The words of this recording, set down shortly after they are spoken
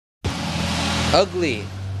Ugly.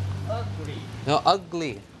 Ugly. No,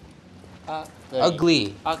 ugly. Ugly.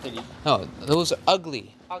 Ugly. Ugly. No, those are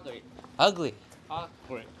ugly. Ugly. Ugly.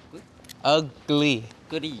 Ugly. Ugly.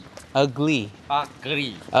 Ugly. Ugly.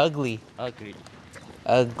 Ugly. Ugly.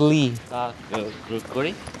 Ugly. Ugly.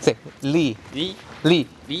 Ugly. Say, Lee. Li. Lee.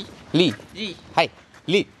 Li. Lee. Li. Hi.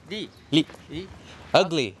 Lee. Li. Lee. Li.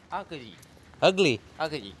 Ugly. Ugly. Ugly.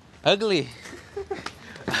 Ugly. Ugly.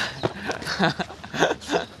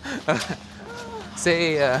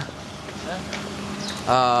 Say,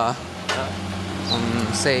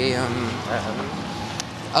 say,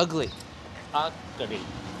 ugly. Ugly.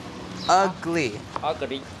 Ugly.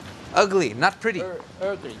 Ugly. Ugly, not pretty.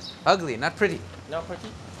 Ugly. Ugly, not pretty. Not pretty.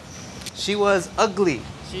 She was ugly.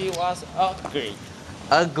 She was ugly.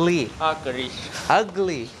 Ugly. Ugly.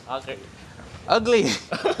 Ugly. Ugly. Ugly.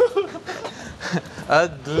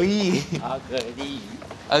 Ugly. Ugly.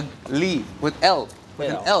 Ugly. With L.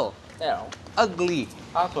 With an L. L. Ugly.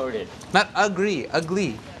 Ugly. Not agree.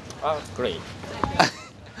 Ugly. Ugly.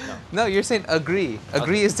 No, you're saying agree.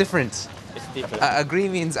 Agree is different. It's different. Agree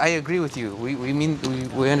means I agree with you.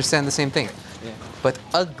 We understand the same thing. Yeah. But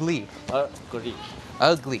ugly. Ugly.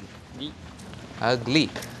 Ugly. Li. Ugly.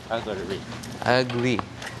 Ugly. Ugly. Ugly.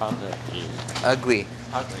 Ugly.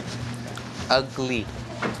 Ugly. Ugly.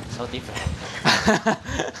 So different.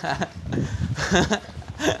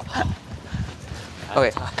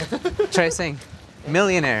 Okay. Try saying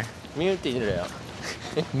millionaire. Millionaire.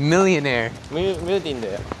 Millionaire.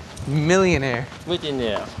 Millionaire. Millionaire. Millionaire.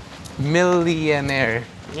 Millionaire. Millionaire.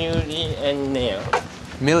 Millionaire.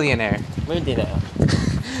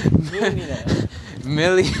 Millionaire.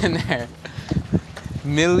 Millionaire. Millionaire.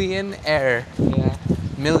 Millionaire. Yeah.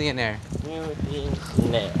 Millionaire. Millionaire.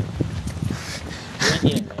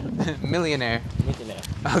 Millionaire. Millionaire. Millionaire.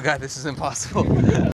 Oh God, this is impossible.